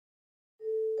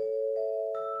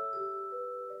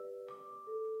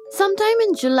Sometime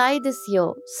in July this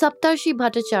year, Saptarshi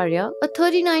Bhattacharya, a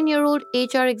 39-year-old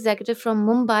HR executive from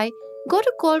Mumbai, got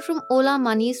a call from Ola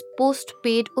Money's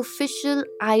postpaid official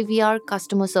IVR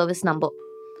customer service number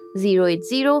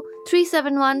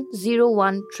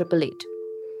 080-371-018888.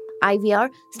 IVR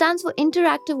stands for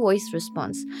Interactive Voice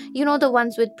Response. You know, the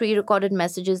ones with pre-recorded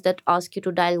messages that ask you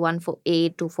to dial 1 for A,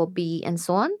 2 for B, and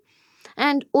so on.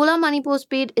 And Ola Money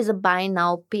Postpaid is a buy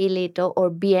now, pay later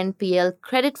or BNPL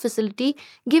credit facility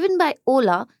given by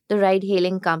Ola, the ride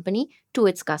hailing company, to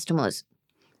its customers.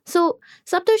 So,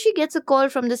 Saptarshi gets a call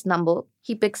from this number,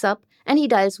 he picks up and he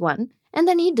dials 1 and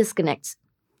then he disconnects.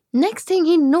 Next thing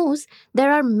he knows,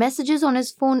 there are messages on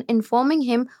his phone informing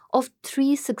him of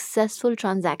 3 successful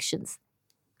transactions.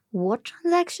 What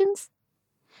transactions?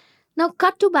 Now,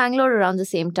 cut to Bangalore around the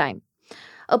same time.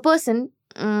 A person,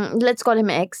 let's call him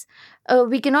X,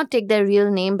 we cannot take their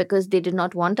real name because they did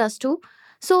not want us to.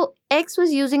 So, X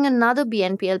was using another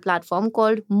BNPL platform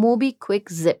called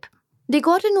MobiQuick Zip. They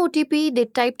got an OTP, they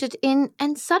typed it in,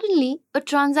 and suddenly a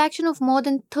transaction of more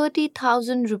than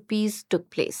 30,000 rupees took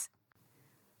place.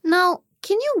 Now,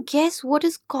 can you guess what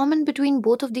is common between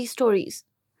both of these stories?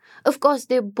 Of course,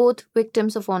 they're both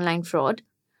victims of online fraud,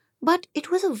 but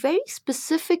it was a very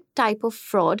specific type of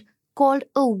fraud called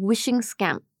a wishing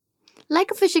scam.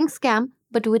 Like a phishing scam,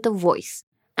 but with a voice.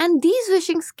 And these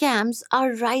wishing scams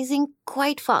are rising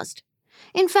quite fast.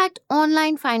 In fact,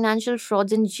 online financial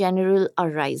frauds in general are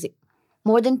rising.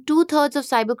 More than 2/3 of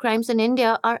cybercrimes in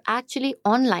India are actually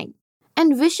online.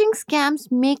 And wishing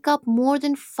scams make up more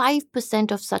than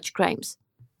 5% of such crimes.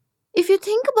 If you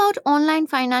think about online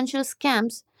financial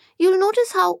scams, you'll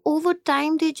notice how over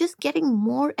time they're just getting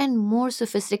more and more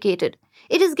sophisticated.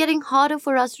 It is getting harder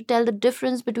for us to tell the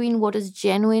difference between what is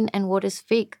genuine and what is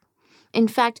fake. In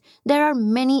fact, there are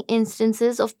many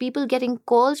instances of people getting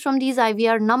calls from these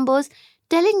IVR numbers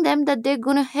telling them that they're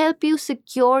going to help you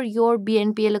secure your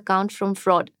BNPL account from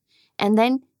fraud. And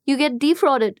then you get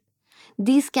defrauded.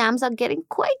 These scams are getting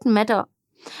quite meta.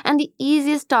 And the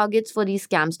easiest targets for these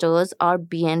scamsters are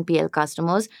BNPL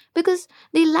customers because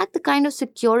they lack the kind of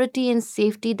security and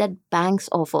safety that banks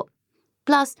offer.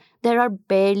 Plus, there are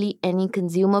barely any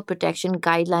consumer protection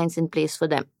guidelines in place for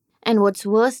them. And what's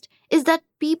worst is that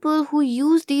people who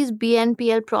use these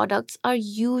BNPL products are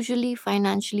usually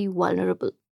financially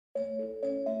vulnerable.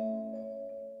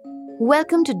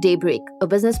 Welcome to Daybreak, a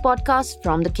business podcast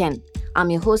from the Ken.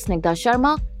 I'm your host Snigdha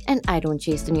Sharma, and I don't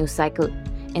chase the news cycle.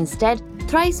 Instead,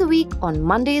 thrice a week on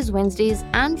Mondays, Wednesdays,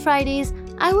 and Fridays,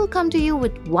 I will come to you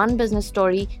with one business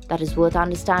story that is worth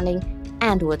understanding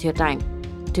and worth your time.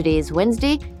 Today is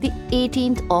Wednesday, the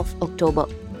 18th of October.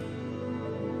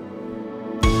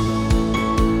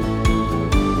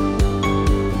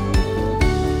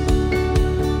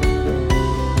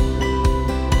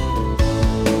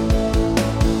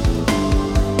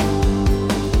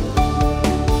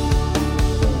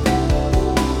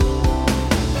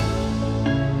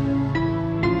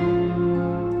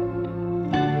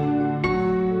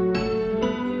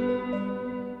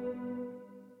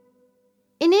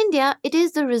 In India, it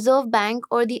is the Reserve Bank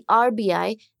or the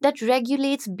RBI that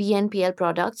regulates BNPL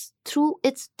products through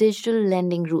its digital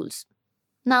lending rules.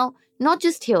 Now, not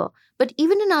just here, but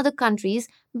even in other countries,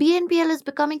 BNPL is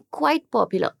becoming quite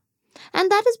popular.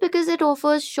 And that is because it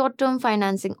offers short-term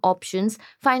financing options,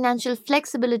 financial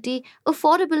flexibility,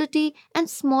 affordability, and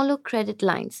smaller credit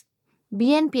lines.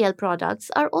 BNPL products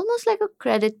are almost like a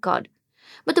credit card.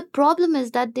 But the problem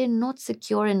is that they're not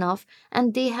secure enough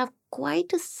and they have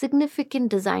quite a significant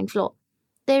design flaw.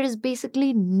 There is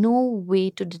basically no way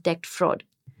to detect fraud.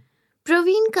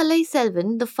 Praveen Kalai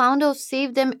Selvan, the founder of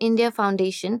Save Them India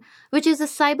Foundation, which is a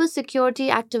cybersecurity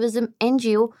activism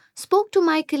NGO, spoke to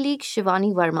my colleague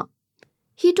Shivani Verma.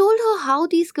 He told her how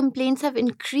these complaints have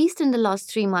increased in the last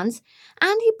 3 months,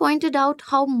 and he pointed out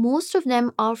how most of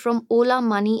them are from Ola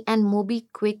Money and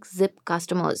MobiQuick Zip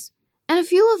customers. And a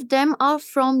few of them are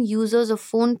from users of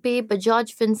PhonePe,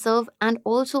 Bajaj Finserv, and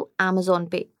also Amazon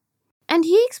Pay. And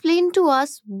he explained to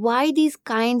us why these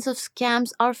kinds of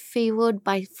scams are favored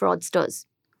by fraudsters.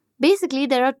 Basically,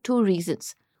 there are 2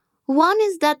 reasons. One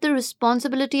is that the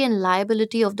responsibility and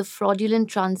liability of the fraudulent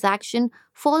transaction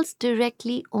falls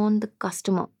directly on the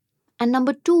customer. And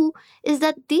number 2 is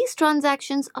that these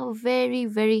transactions are very,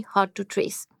 very hard to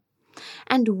trace.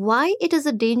 And why it is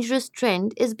a dangerous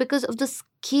trend is because of the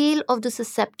scale of the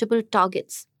susceptible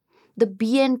targets. The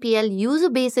BNPL user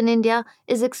base in India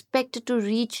is expected to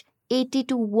reach 80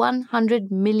 to 100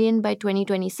 million by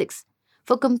 2026.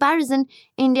 For comparison,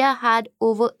 India had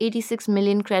over 86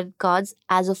 million credit cards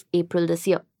as of April this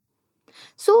year.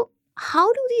 So,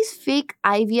 how do these fake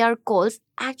IVR calls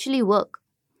actually work?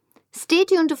 Stay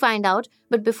tuned to find out,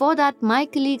 but before that, my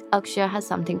colleague Akshay has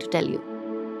something to tell you.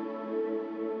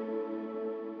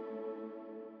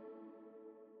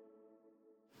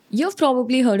 You've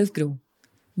probably heard of Grow.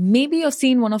 Maybe you've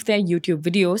seen one of their YouTube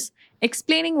videos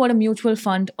explaining what a mutual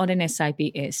fund or an SIP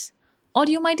is. Or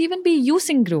you might even be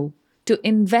using Grow to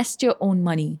invest your own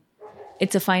money.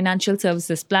 It's a financial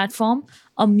services platform,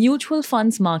 a mutual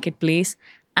funds marketplace,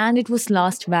 and it was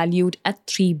last valued at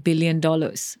 $3 billion.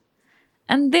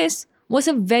 And this was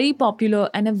a very popular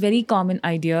and a very common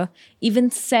idea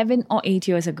even 7 or 8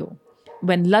 years ago,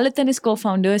 when Lalit and his co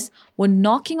founders were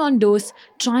knocking on doors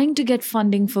trying to get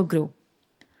funding for Grow.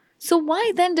 So,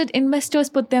 why then did investors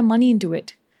put their money into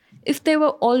it? If there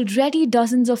were already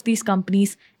dozens of these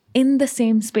companies in the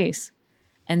same space,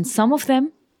 and some of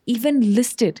them even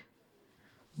listed.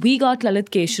 We got Lalit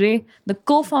Keshre, the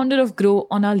co founder of Grow,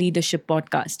 on our leadership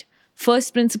podcast,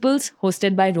 First Principles,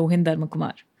 hosted by Rohin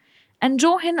Dharmakumar. And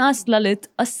Rohin asked Lalit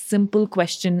a simple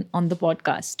question on the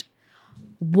podcast: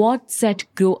 what set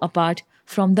Grow apart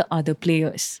from the other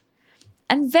players?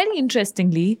 And very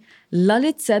interestingly,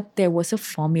 Lalit said there was a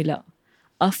formula,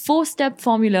 a 4 step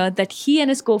formula that he and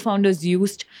his co founders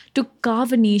used to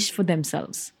carve a niche for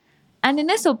themselves. And in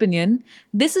his opinion,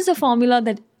 this is a formula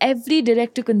that every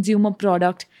direct to consumer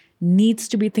product needs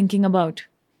to be thinking about.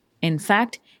 In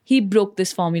fact, he broke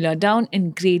this formula down in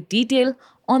great detail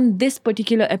on this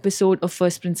particular episode of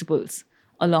First Principles.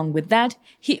 Along with that,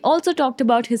 he also talked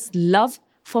about his love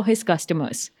for his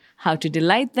customers, how to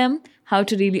delight them, how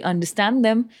to really understand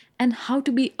them, and how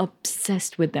to be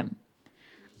obsessed with them.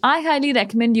 I highly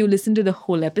recommend you listen to the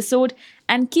whole episode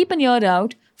and keep an ear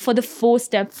out for the 4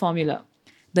 step formula.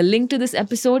 The link to this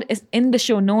episode is in the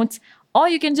show notes, or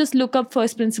you can just look up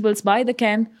First Principles by The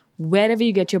Ken wherever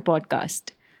you get your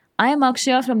podcast. I am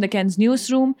Akshaya from The Ken's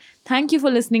newsroom. Thank you for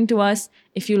listening to us.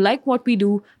 If you like what we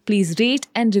do, please rate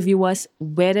and review us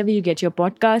wherever you get your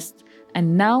podcasts.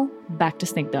 And now, back to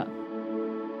Snigdha.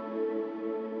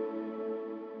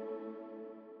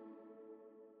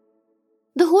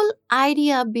 The whole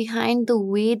idea behind the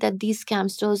way that these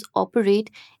scamsters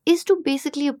operate is to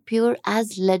basically appear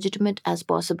as legitimate as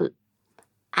possible.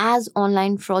 As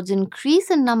online frauds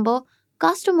increase in number,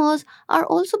 customers are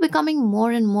also becoming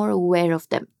more and more aware of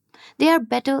them. They are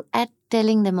better at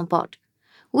telling them apart,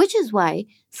 which is why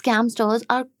scamsters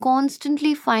are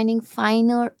constantly finding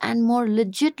finer and more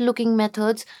legit looking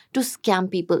methods to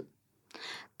scam people.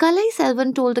 Kalai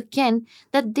Selvan told the Ken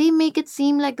that they make it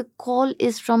seem like the call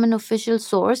is from an official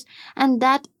source, and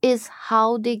that is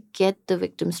how they get the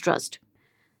victim's trust.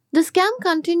 The scam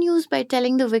continues by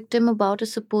telling the victim about a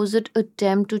supposed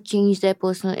attempt to change their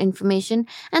personal information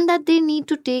and that they need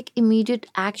to take immediate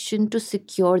action to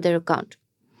secure their account.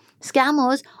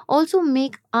 Scammers also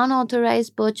make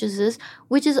unauthorized purchases,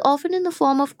 which is often in the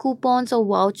form of coupons or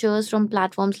vouchers from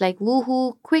platforms like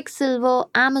Woohoo, Quicksilver,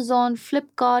 Amazon,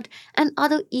 Flipkart, and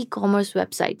other e commerce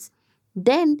websites.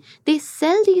 Then they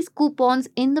sell these coupons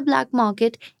in the black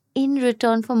market in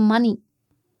return for money.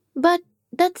 But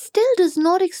that still does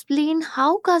not explain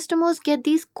how customers get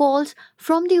these calls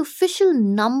from the official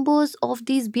numbers of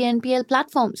these BNPL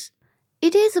platforms.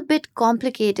 It is a bit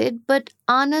complicated, but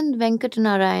Anand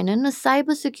Venkatanarayanan, a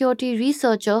cybersecurity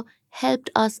researcher, helped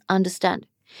us understand.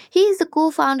 He is the co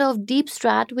founder of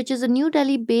DeepStrat, which is a New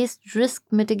Delhi based risk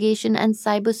mitigation and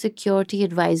cybersecurity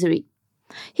advisory.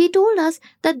 He told us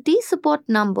that these support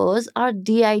numbers are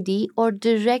DID or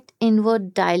direct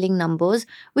inward dialing numbers,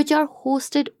 which are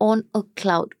hosted on a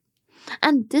cloud.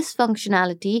 And this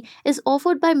functionality is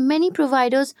offered by many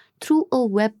providers through a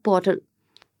web portal.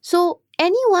 So,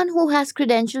 anyone who has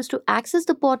credentials to access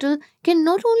the portal can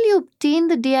not only obtain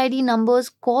the DID number's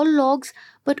call logs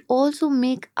but also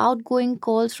make outgoing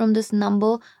calls from this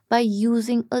number by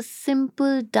using a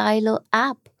simple dialer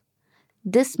app.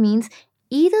 This means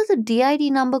either the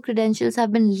DID number credentials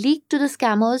have been leaked to the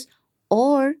scammers,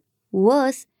 or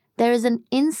worse, there is an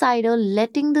insider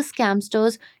letting the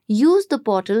scamsters use the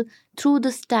portal through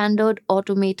the standard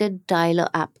automated dialer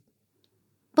app.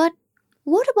 But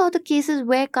what about the cases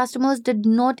where customers did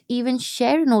not even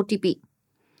share an OTP?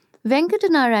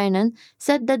 Venkatanarayanan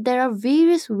said that there are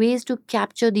various ways to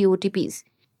capture the OTPs.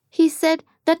 He said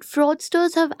that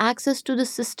fraudsters have access to the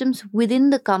systems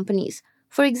within the companies.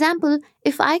 For example,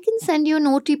 if I can send you an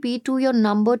OTP to your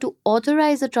number to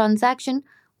authorize a transaction,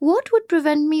 what would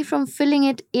prevent me from filling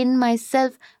it in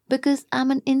myself because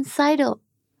I'm an insider?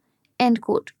 End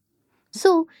quote.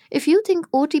 So, if you think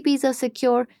OTPs are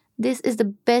secure, this is the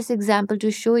best example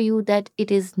to show you that it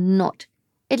is not.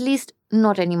 At least,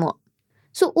 not anymore.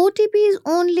 So, OTPs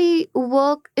only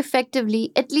work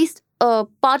effectively, at least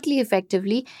partly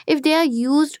effectively, if they are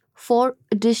used for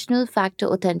additional factor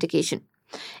authentication.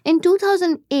 In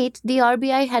 2008, the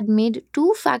RBI had made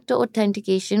two factor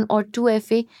authentication or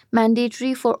 2FA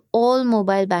mandatory for all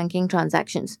mobile banking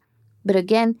transactions. But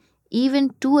again, even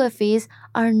 2FAs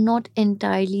are not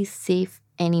entirely safe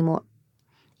anymore.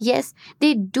 Yes,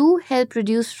 they do help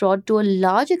reduce fraud to a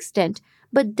large extent,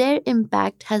 but their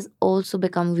impact has also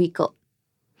become weaker.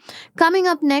 Coming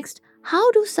up next,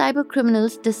 how do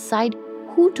cybercriminals decide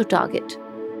who to target?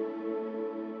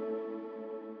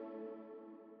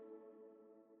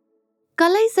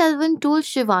 Kalai Selvan told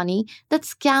Shivani that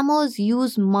scammers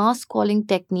use mass calling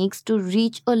techniques to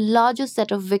reach a larger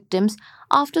set of victims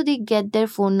after they get their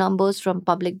phone numbers from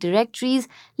public directories,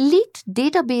 leaked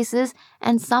databases,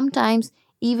 and sometimes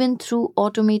even through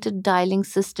automated dialing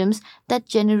systems that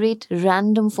generate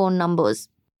random phone numbers.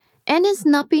 N.S.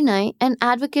 Napinai, an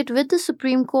advocate with the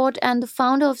Supreme Court and the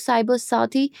founder of Cyber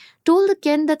Sathi, told the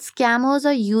Ken that scammers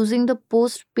are using the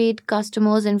postpaid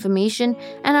customers' information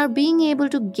and are being able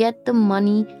to get the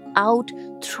money out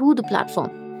through the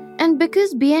platform. And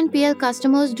because BNPL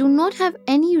customers do not have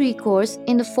any recourse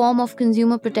in the form of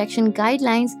consumer protection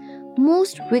guidelines,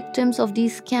 most victims of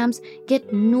these scams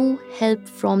get no help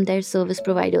from their service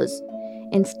providers.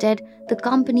 Instead, the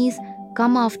companies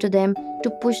come after them to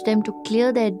push them to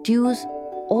clear their dues,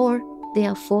 or they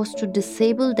are forced to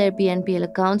disable their BNPL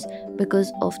accounts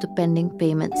because of the pending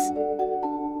payments.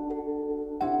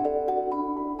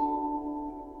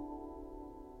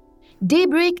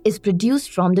 Daybreak is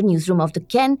produced from the newsroom of the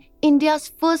Ken,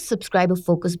 India's first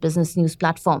subscriber-focused business news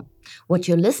platform. What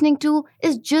you're listening to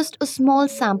is just a small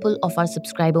sample of our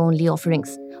subscriber-only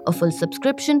offerings. A full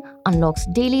subscription unlocks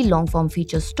daily long-form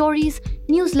feature stories,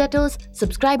 newsletters,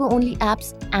 subscriber-only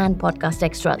apps, and podcast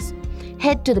extras.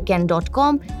 Head to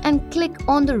theken.com and click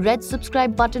on the red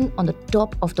subscribe button on the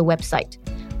top of the website.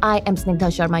 I am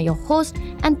Snigdha Sharma, your host,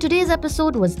 and today's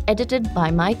episode was edited by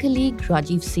my colleague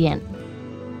Rajiv CN.